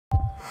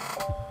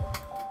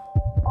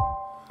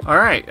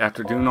Alright,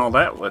 after doing all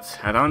that, let's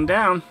head on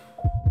down.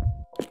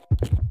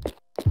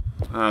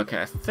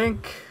 Okay, I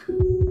think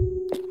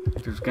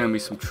there's gonna be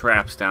some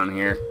traps down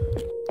here.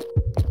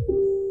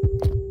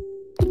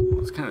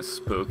 It's kind of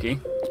spooky.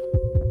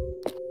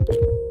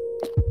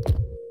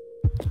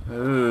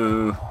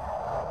 Ooh.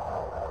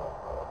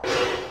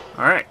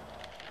 Alright.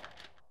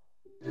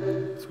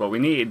 That's what we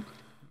need.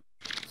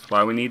 That's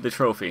why we need the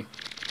trophy.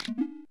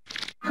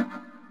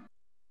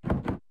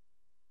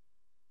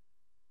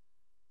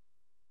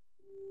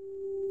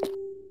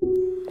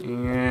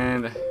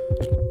 And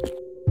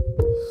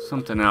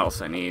something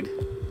else I need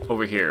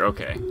over here.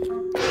 Okay.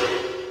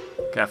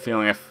 Got a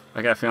feeling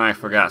I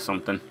forgot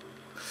something.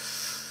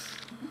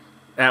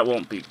 That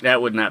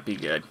would not be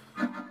good.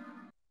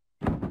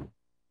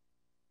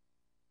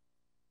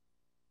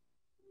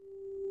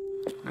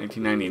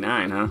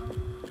 $19.99, huh?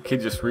 The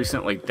kid just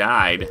recently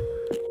died.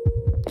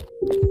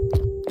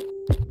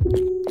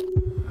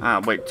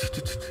 Ah, wait.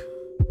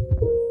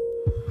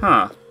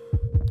 Huh.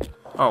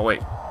 Oh,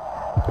 wait.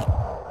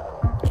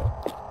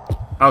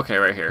 Okay,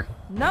 right here.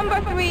 Number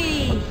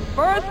 3,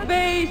 first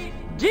base,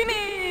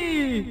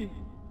 Jimmy!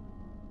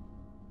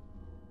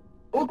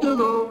 Okay,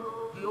 now,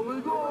 here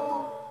we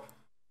go.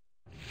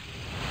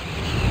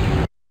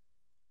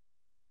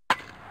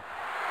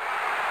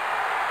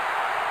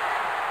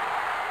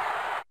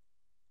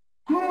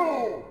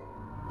 Go!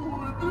 We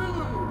did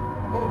it!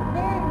 A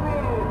home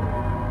run!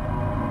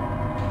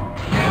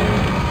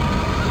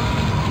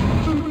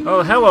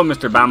 Oh, hello,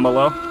 Mr.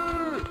 Banballow.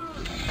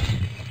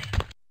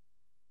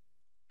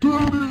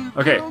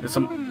 Okay, there's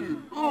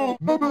some... Oh,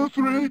 number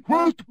 3,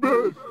 first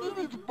base.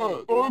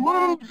 Our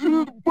land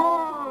is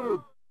bad.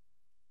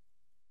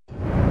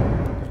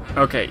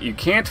 Okay, you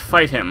can't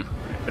fight him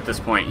at this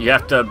point. You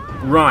have to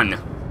run.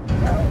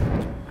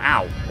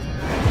 Ow.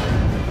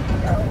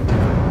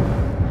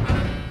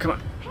 Come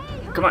on.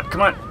 Come on,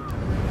 come on.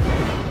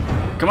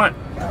 Come on.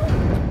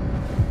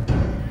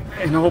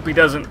 And I hope he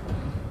doesn't...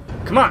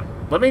 Come on,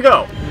 let me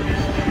go.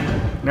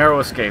 Narrow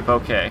escape,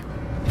 okay.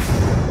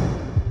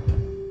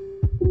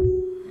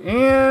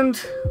 And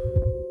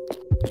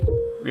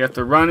we have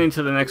to run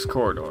into the next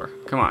corridor.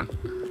 Come on.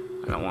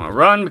 I don't want to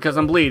run because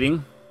I'm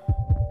bleeding.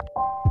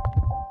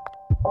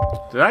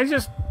 Did I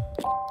just...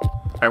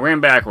 I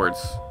ran backwards.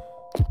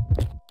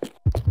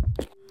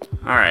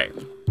 Alright.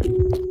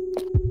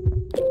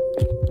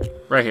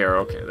 Right here,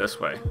 okay, this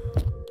way.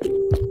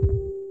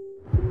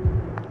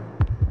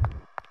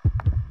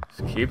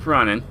 Just keep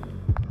running.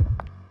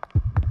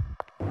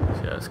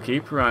 Just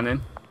keep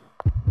running.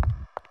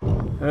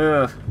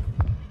 Ugh.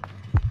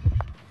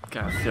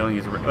 Got a feeling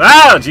he's...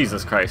 Ah!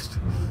 Jesus Christ.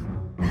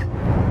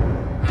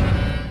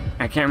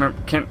 I can't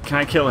remember... Can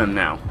I kill him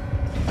now?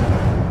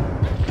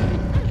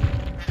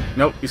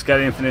 Nope, he's got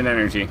infinite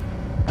energy.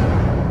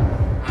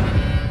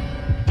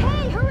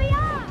 Hey, hurry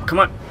up! Come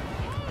on.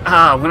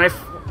 Ah, when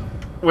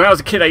I was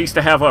a kid, I used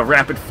to have a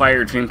rapid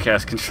fire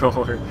Dreamcast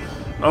controller.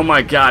 Oh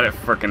my god, it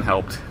frickin'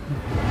 helped.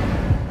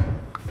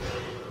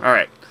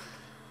 Alright.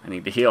 I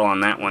need to heal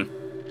on that one.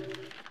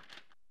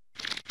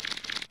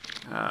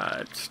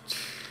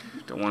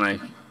 Don't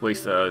want to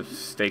waste a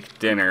steak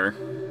dinner.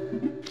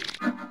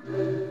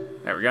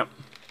 There we go.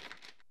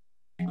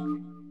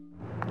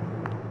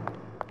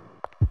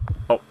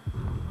 Oh,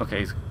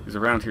 okay, he's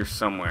around here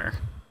somewhere.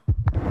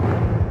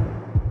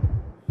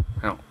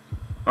 Oh,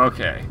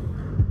 okay.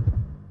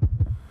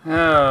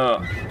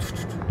 Oh,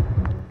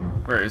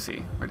 where is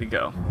he? Where'd he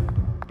go?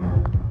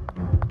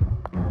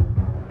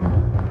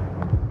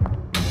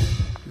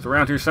 He's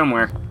around here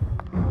somewhere.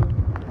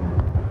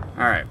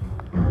 Alright.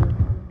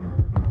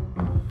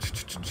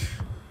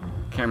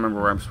 Can't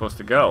remember where I'm supposed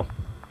to go.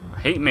 I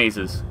hate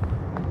mazes.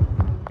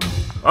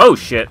 Oh,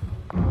 shit.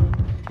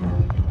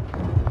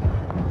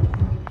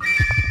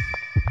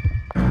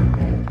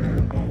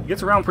 He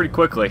gets around pretty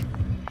quickly.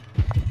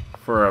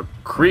 For a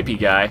creepy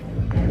guy.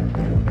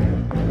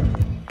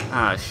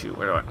 Ah, shoot.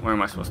 Where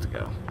am I supposed to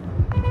go?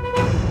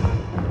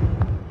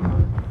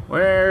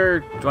 Where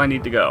do I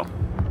need to go?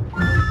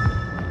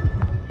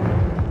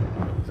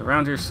 He's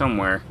around here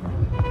somewhere.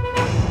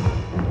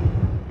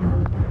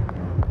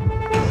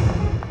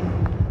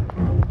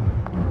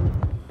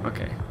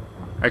 Okay.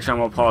 Actually, I'm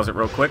going to pause it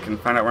real quick and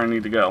find out where I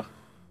need to go.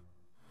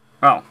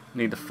 Oh,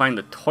 need to find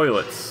the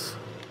toilets.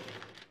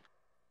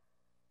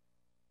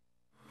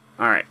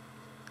 Alright.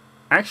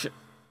 Actually...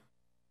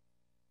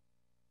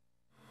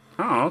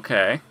 Oh,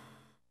 okay.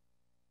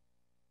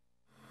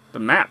 The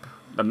map.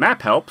 The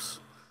map helps.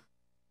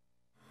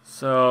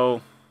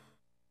 So...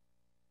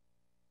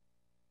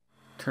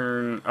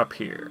 turn up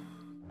here.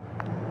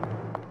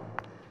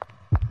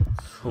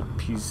 Let's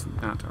hope he's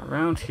not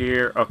around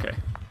here. Okay.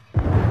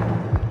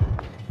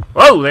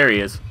 Whoa, there he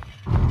is.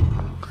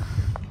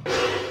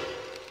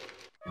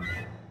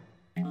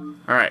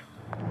 Alright.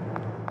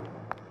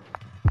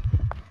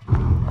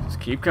 Just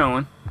keep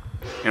going.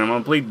 And I'm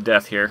gonna bleed to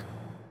death here.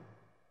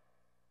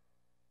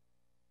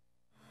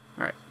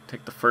 Alright,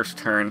 take the first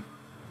turn.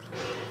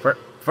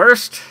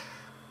 First,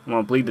 I'm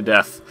gonna bleed to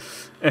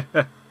death.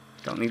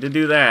 Don't need to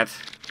do that.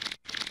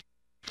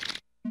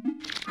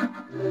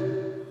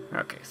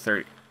 Okay,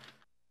 30.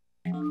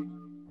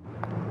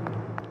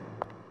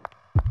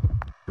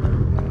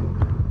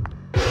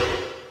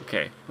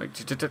 Okay,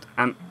 wait,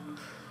 I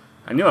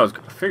knew I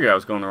figured I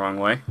was going the wrong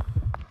way.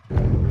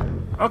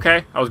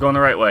 Okay, I was going the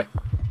right way.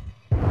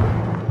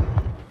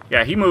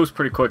 Yeah, he moves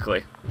pretty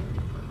quickly.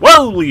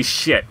 Holy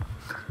shit!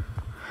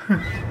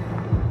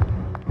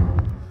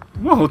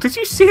 Whoa, did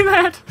you see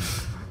that?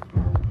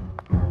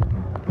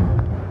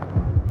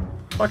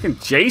 Fucking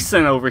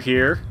Jason over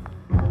here.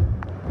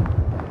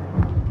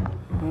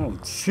 Oh,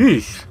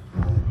 jeez.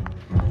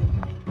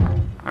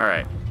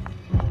 Alright.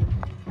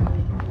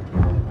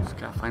 Just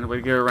gotta find a way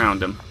to get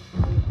around him.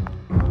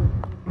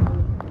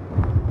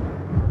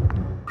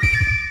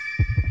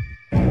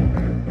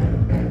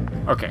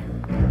 Okay.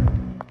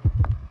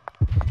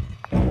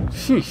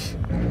 Sheesh.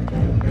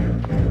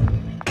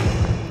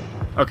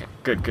 Okay,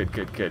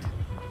 good.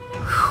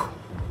 Whew.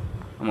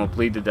 I'm gonna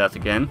bleed to death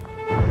again.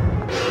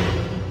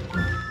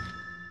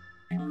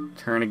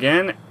 Turn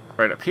again,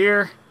 right up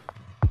here.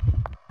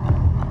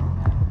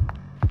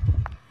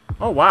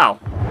 Oh, wow.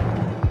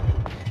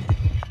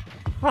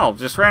 Oh,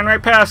 just ran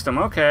right past him,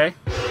 okay.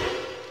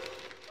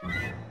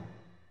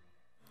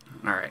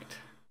 Alright.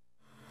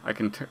 I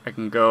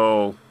can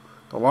go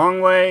the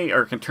long way,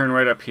 or I can turn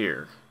right up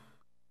here.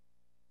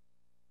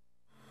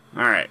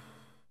 Alright.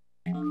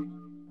 I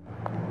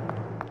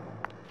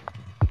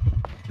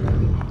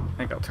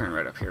think I'll turn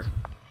right up here.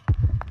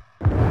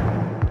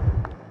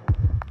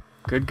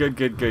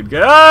 Good.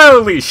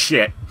 Holy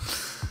shit!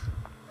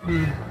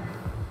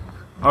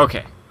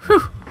 Okay.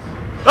 Whew.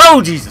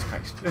 Oh, Jesus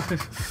Christ.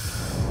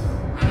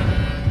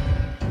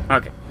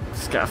 Okay.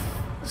 Just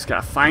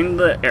gotta find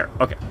the air.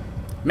 Okay.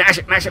 Mash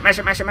it.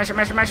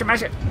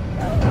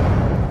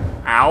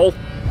 Ow.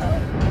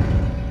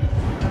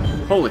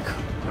 Holy crap.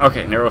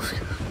 Okay, narrow.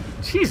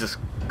 Jesus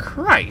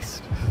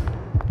Christ.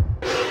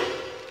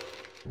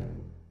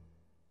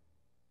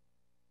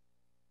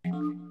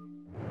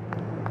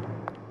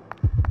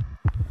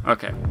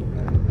 Okay.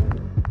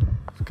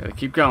 Just gotta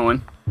keep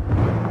going.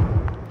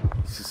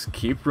 Just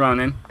keep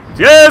running.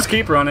 Just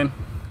keep running.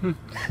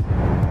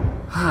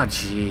 Ah,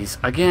 jeez.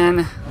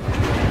 Again.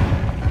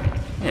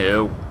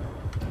 Ew.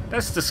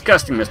 That's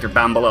disgusting, Mr.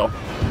 Banballow.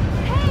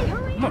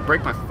 I'm gonna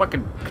break my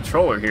fucking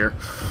controller here.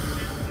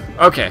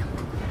 Okay.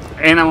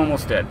 And I'm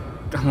almost dead.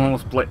 I'm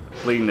almost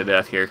bleeding to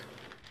death here.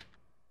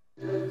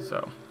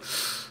 So.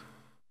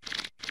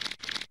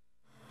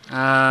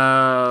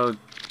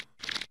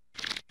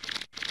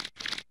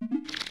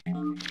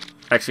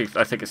 Actually,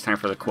 I think it's time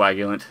for the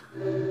coagulant.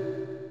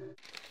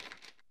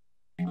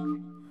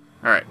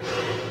 Alright.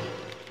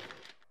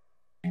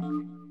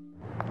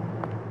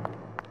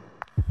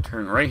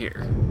 Turn right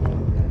here.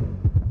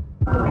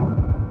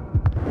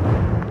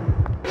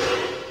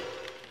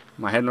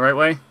 Am I heading the right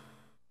way?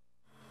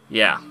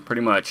 Yeah,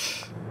 pretty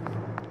much.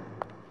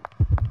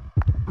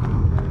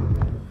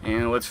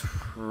 And let's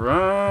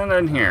run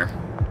in here.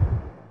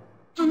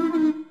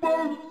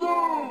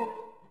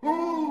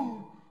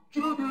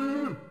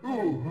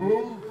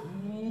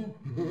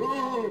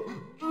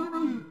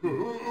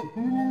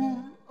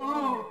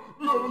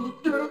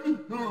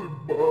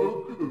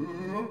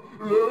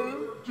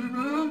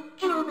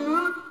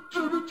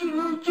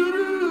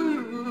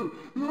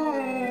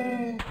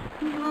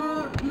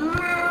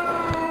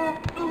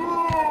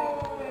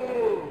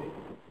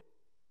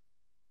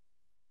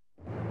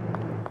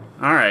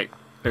 Alright,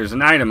 there's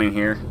an item in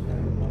here.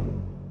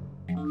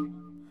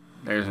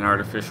 There's an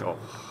artificial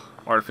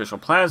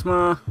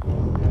plasma.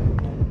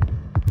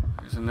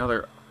 There's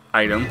another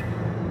item.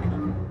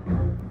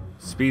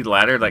 Speed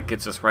ladder that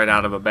gets us right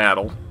out of a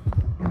battle.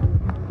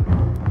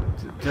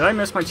 Did I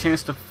miss my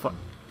chance to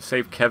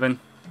save Kevin?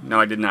 No,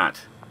 I did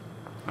not.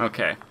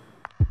 Okay.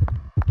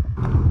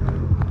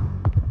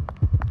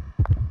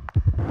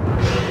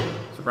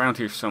 It's around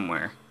here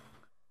somewhere.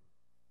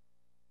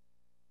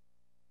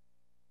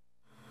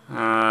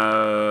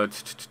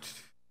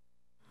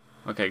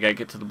 Okay, gotta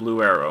get to the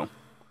blue arrow.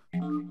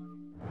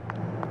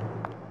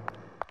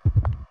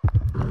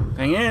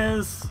 Thing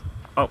is...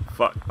 Oh,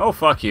 fuck. Oh,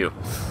 fuck you.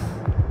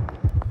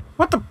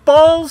 What the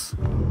balls?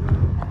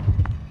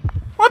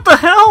 What the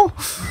hell?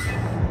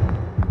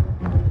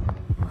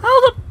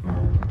 How the...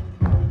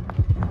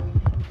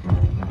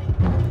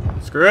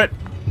 Screw it.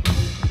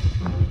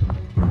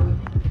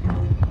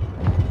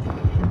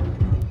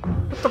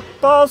 What the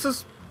balls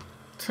is...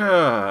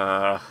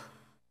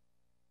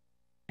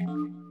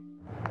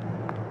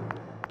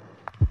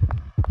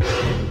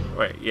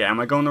 Wait, yeah, am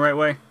I going the right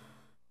way?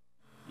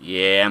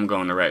 Yeah, I'm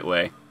going the right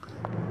way.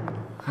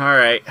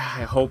 Alright,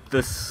 I hope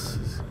this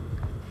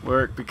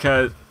works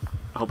because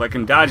I hope I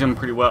can dodge them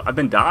pretty well. I've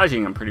been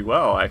dodging them pretty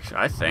well, actually,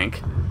 I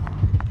think.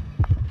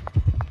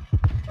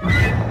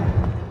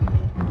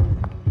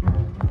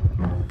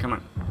 Come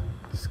on.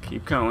 Just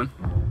keep going.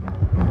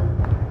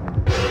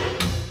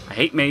 I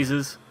hate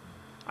mazes.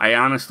 I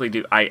honestly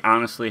do. I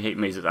honestly hate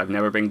mazes. I've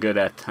never been good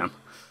at them.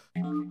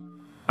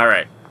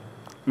 Alright.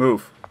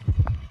 Move.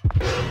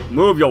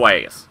 Move your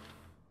ways.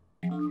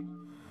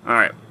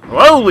 Alright.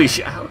 Holy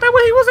shit. That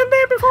way he wasn't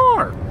there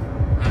before.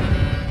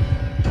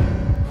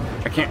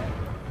 I can't...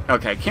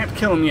 Okay, I can't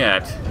kill him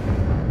yet.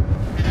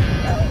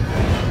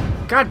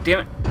 God damn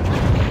it.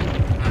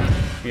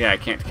 Yeah, I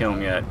can't kill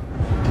him yet.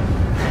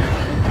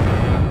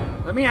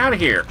 Let me out of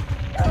here.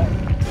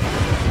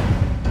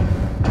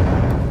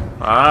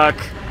 Fuck.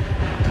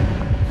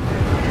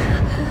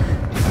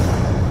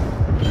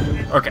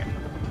 Okay,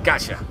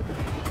 gotcha.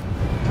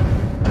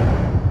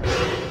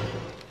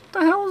 What the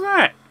hell was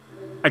that?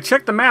 I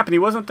checked the map and he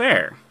wasn't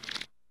there.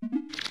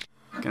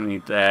 Gonna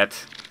need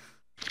that.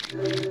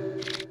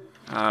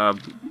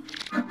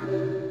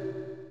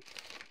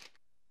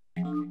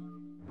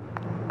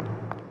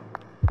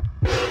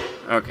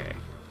 Okay.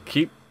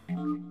 Keep.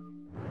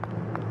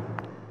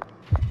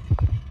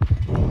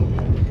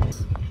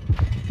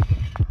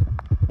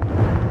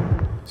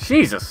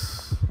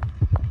 Jesus.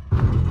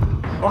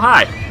 Oh,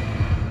 hi.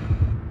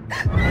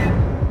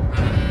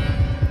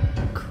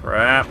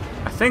 Crap.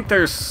 I think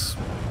there's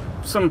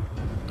some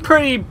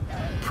pretty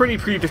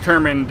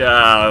predetermined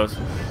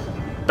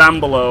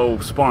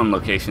Banballow spawn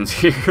locations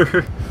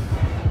here.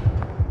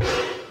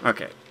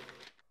 Okay.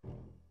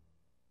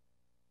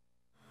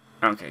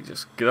 Okay,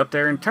 just get up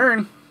there and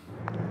turn.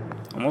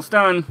 Almost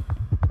done.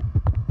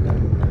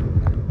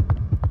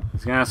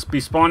 He's gonna be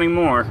spawning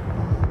more.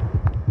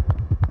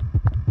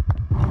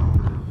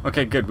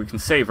 Okay, good. We can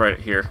save right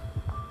here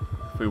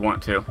if we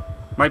want to.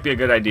 Might be a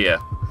good idea.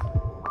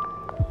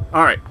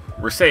 Alright,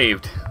 we're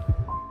saved.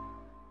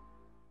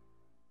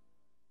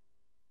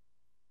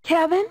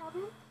 Kevin?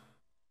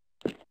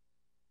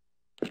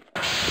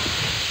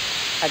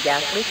 A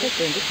gas leak has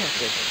been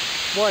detected.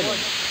 Warning,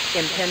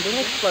 impending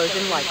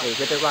explosion likely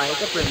with a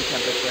rise of room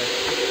temperature.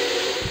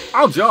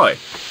 Oh, joy!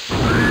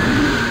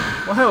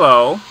 Well,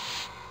 hello.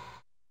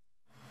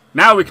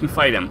 Now we can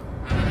fight him.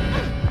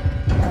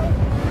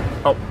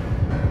 Oh.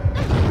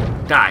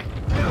 Die.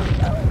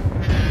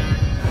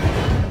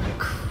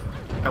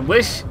 I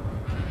wish...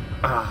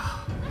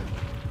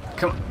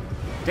 come on.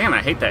 Damn it,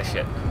 I hate that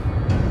shit.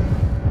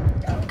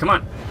 Come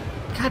on.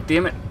 God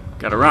damn it.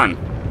 Gotta run.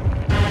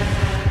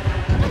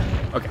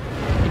 Okay.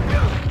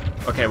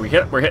 Okay,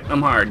 we're hitting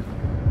them hard.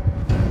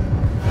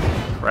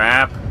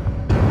 Crap.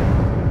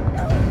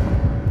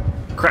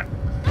 Crap.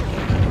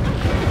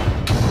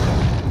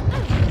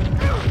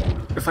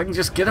 If I can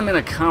just get them in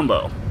a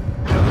combo.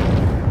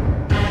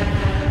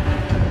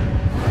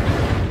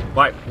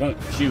 Why won't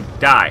you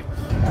die?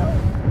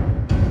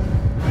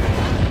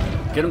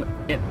 Get him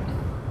in.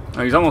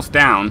 Oh, he's almost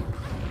down.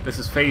 This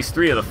is phase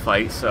 3 of the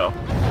fight, so.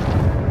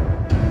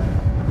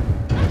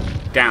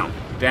 Down.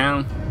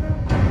 Down.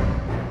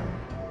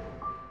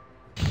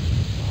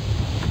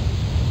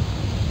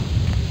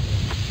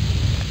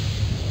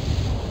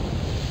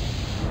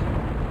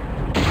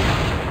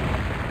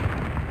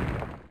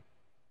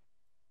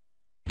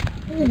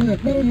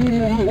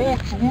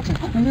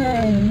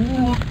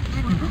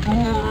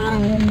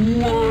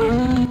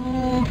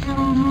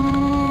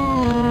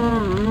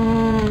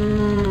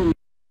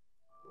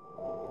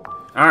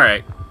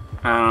 Alright.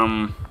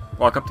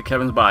 Walk up to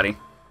Kevin's body.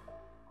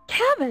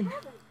 Kevin!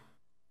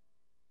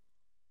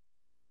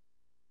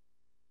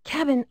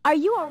 Kevin, are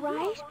you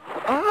alright?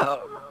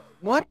 Oh,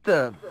 what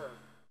the?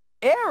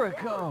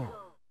 Erico!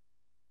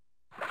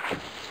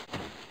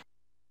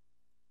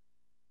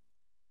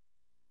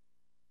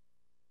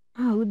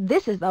 Oh,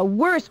 this is the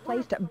worst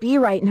place to be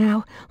right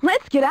now.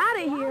 Let's get out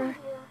of here.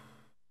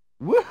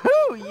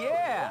 Woohoo,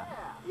 yeah!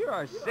 You're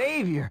our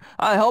savior.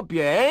 I'll help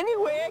you any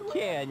way I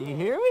can, you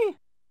hear me?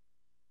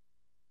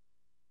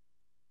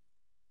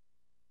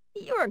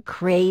 You're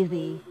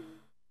crazy.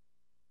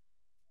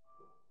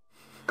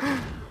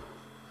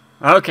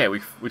 Okay,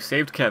 we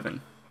saved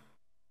Kevin.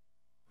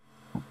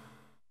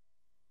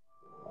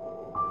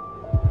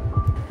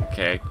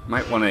 Okay,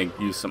 might want to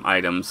use some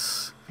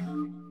items.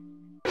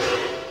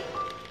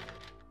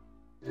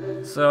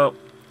 So,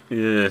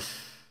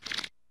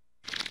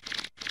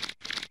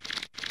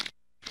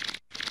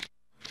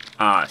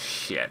 ah,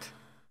 shit.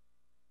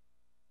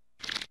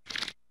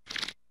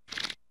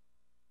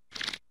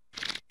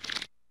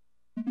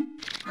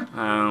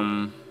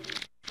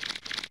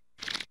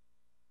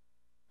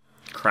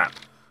 Crap.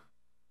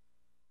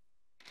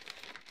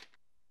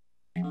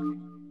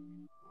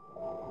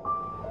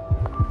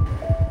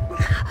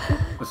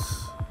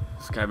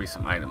 This gotta be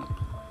some item.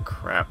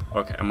 Crap.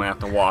 Okay, I'm gonna have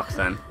to walk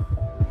then.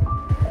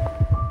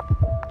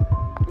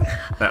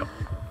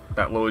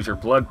 That lowers your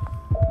blood.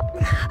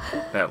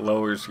 That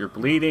lowers your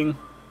bleeding.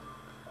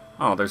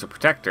 Oh, there's a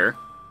protector.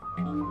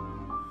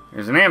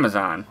 There's an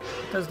Amazon.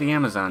 What does the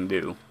Amazon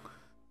do?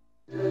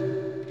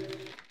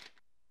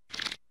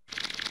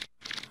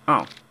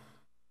 Oh.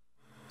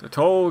 The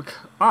toll...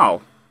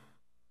 Oh.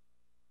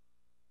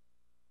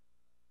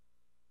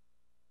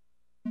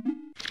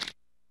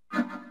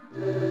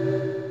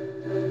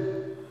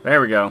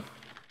 There we go.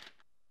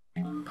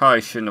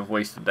 Probably shouldn't have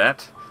wasted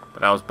that,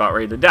 but I was about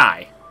ready to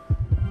die.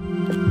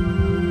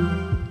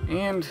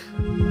 And...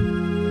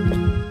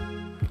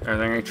 Are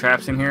there any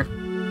traps in here?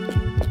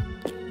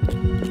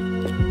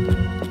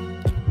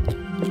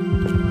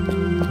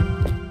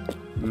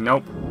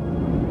 Nope.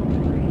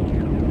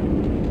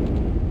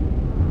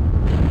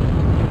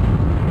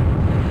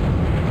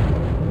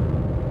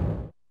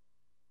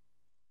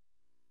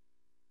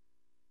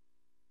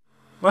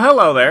 Well,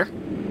 hello there.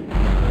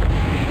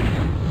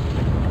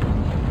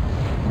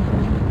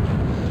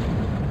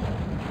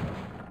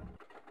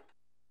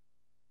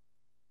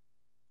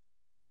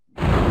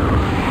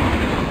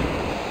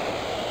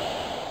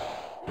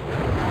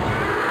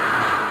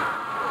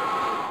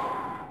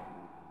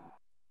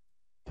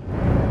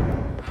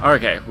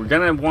 Okay, we're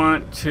gonna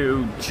want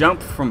to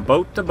jump from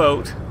boat to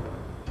boat.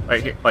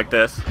 Right here, like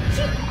this.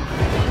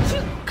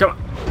 Come on.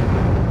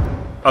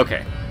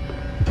 Okay.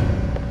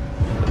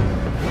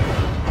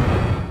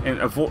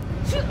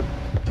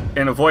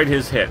 And avoid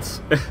his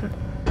hits.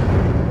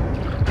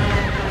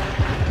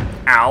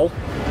 Ow.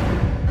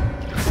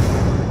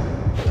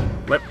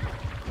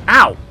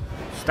 Ow!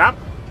 Stop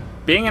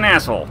being an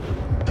asshole.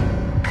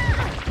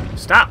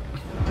 Stop.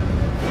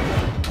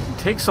 It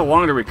takes so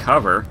long to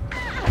recover.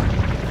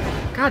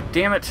 God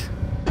damn it.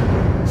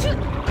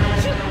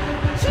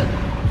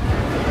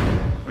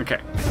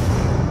 Okay.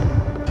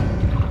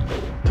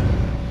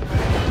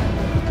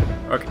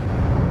 Okay.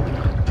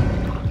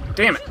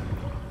 Damn it.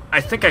 I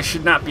think I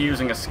should not be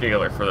using a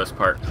scaler for this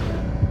part.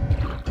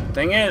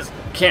 Thing is,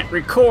 can't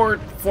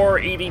record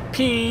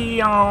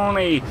 480p on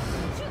a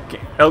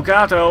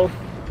Elgato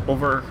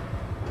over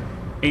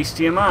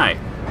HDMI.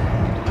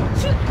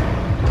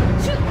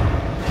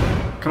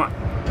 Come on.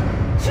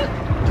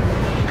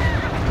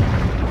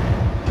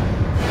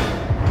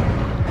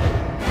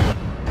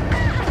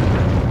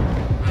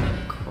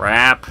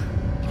 Crap.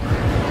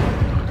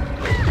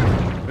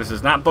 This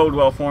does not bode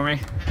well for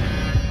me.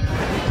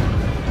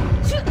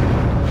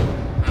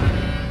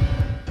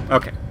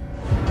 Okay.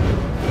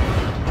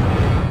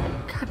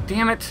 God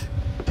damn it.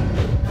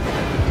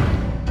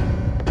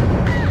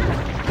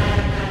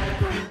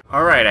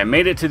 Alright, I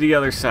made it to the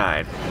other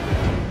side.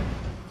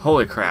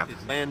 Holy crap.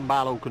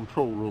 Banballow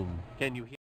control room. Can you hear?